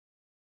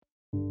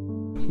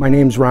My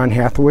name's Ron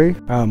Hathaway.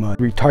 I'm a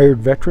retired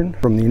veteran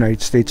from the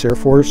United States Air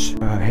Force.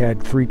 I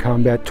had 3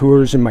 combat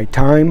tours in my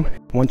time.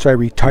 Once I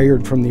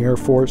retired from the Air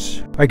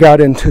Force, I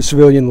got into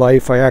civilian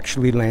life. I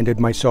actually landed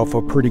myself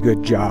a pretty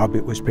good job.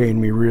 It was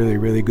paying me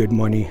really good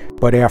money.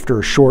 But after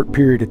a short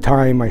period of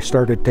time, I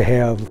started to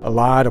have a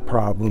lot of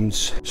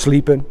problems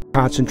sleeping,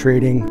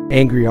 concentrating,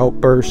 angry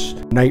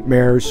outbursts,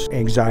 nightmares,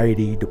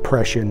 anxiety,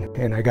 depression,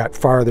 and I got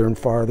farther and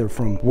farther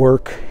from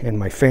work and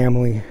my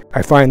family.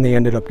 I finally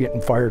ended up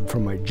getting fired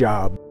from my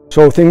job.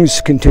 So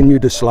things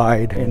continued to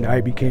slide, and I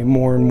became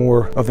more and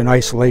more of an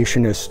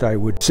isolationist. I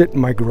would sit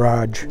in my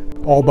garage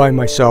all by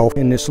myself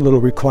in this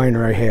little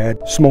recliner I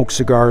had, smoke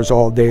cigars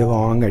all day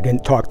long. I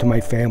didn't talk to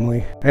my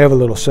family. I have a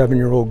little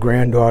 7-year-old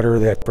granddaughter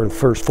that for the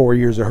first 4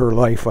 years of her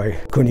life, I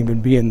couldn't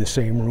even be in the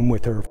same room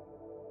with her.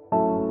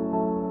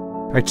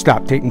 I'd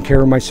stop taking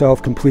care of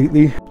myself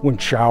completely,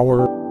 wouldn't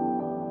shower,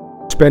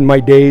 spend my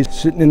days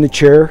sitting in the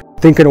chair,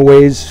 thinking of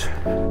ways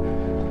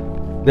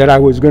that I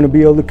was going to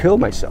be able to kill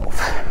myself.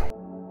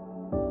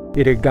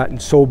 It had gotten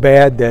so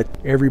bad that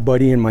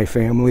everybody in my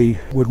family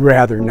would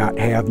rather not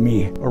have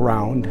me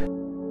around.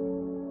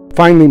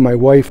 Finally, my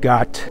wife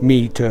got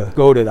me to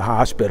go to the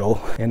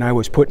hospital, and I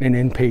was put in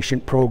an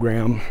inpatient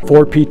program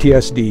for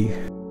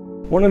PTSD.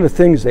 One of the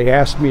things they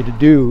asked me to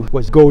do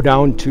was go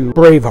down to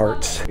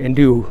BraveHearts and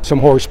do some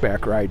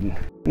horseback riding.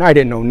 And I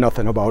didn't know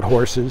nothing about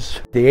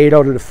horses. They ate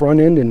out of the front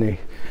end and they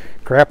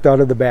crapped out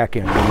of the back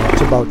end, and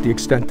that's about the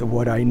extent of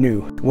what I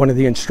knew. One of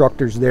the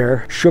instructors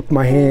there shook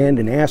my hand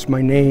and asked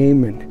my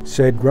name and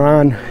said,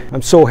 "Ron,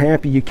 I'm so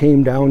happy you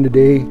came down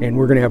today and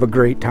we're gonna have a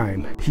great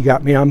time." He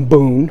got me on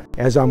Boone.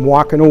 As I'm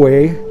walking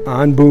away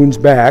on Boone's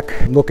back,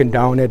 looking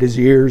down at his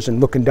ears and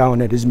looking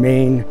down at his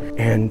mane,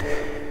 and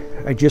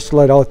I just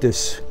let out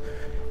this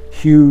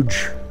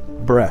huge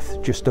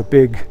breath, just a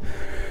big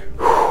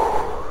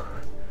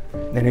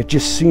and it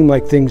just seemed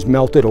like things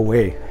melted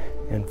away.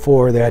 And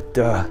for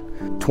that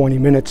 20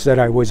 minutes that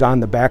I was on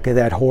the back of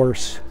that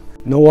horse,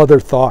 no other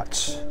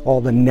thoughts.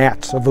 All the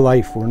gnats of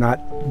life were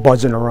not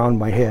buzzing around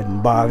my head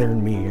and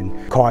bothering me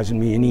and causing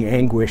me any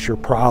anguish or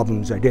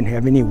problems. I didn't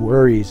have any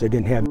worries. I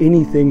didn't have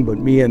anything but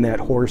me and that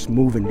horse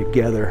moving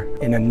together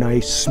in a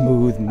nice,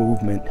 smooth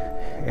movement.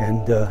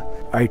 And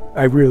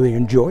I really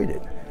enjoyed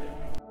it.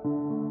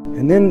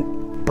 And then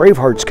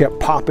BraveHearts kept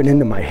popping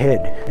into my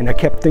head, and I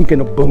kept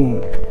thinking of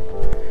Boone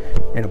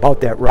and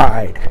about that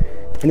ride.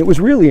 And it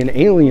was really an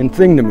alien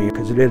thing to me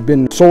because it had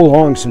been so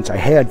long since I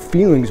had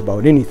feelings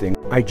about anything.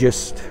 I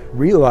just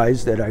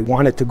realized that I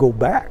wanted to go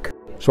back.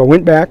 So I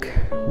went back,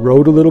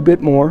 rode a little bit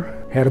more,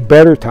 had a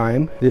better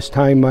time. This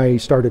time I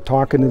started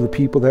talking to the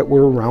people that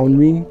were around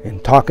me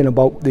and talking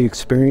about the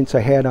experience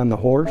I had on the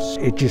horse.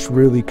 It just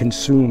really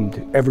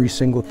consumed every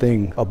single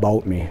thing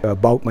about me,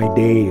 about my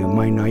day and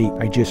my night.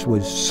 I just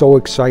was so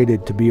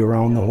excited to be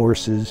around the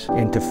horses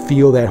and to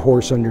feel that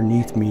horse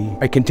underneath me.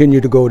 I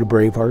continued to go to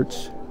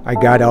BraveHearts. I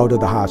got out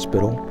of the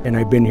hospital, and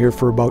I've been here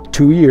for about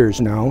 2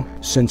 years now.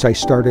 Since I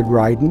started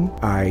riding,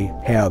 I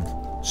have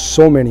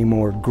so many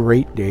more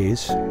great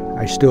days.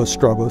 I still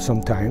struggle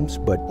sometimes,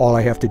 but all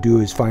I have to do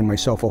is find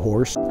myself a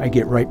horse. I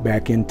get right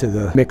back into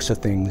the mix of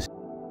things.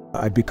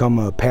 I've become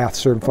a PATH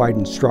certified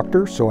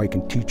instructor, so I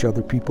can teach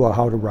other people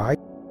how to ride.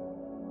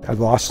 I've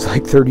lost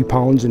like 30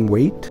 pounds in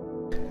weight.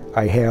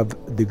 I have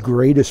the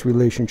greatest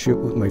relationship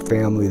with my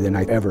family than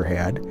I've ever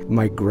had.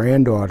 My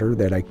granddaughter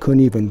that I couldn't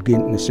even get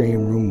in the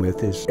same room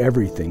with is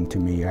everything to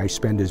me. I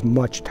spend as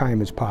much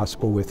time as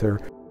possible with her.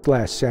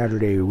 Last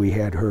Saturday we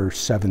had her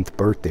 7th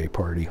birthday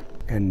party,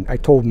 and I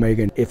told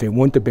Megan if it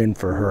wouldn't have been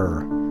for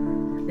her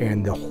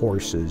and the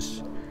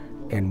horses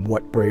and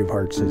what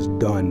BraveHearts has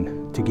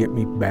done to get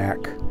me back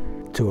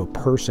to a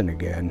person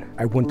again,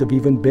 I wouldn't have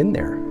even been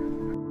there.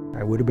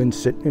 I would have been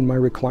sitting in my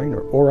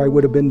recliner, or I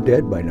would have been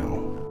dead by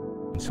now.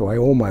 So I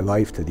owe my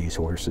life to these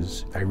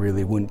horses. I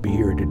really wouldn't be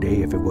here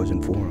today if it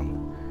wasn't for them.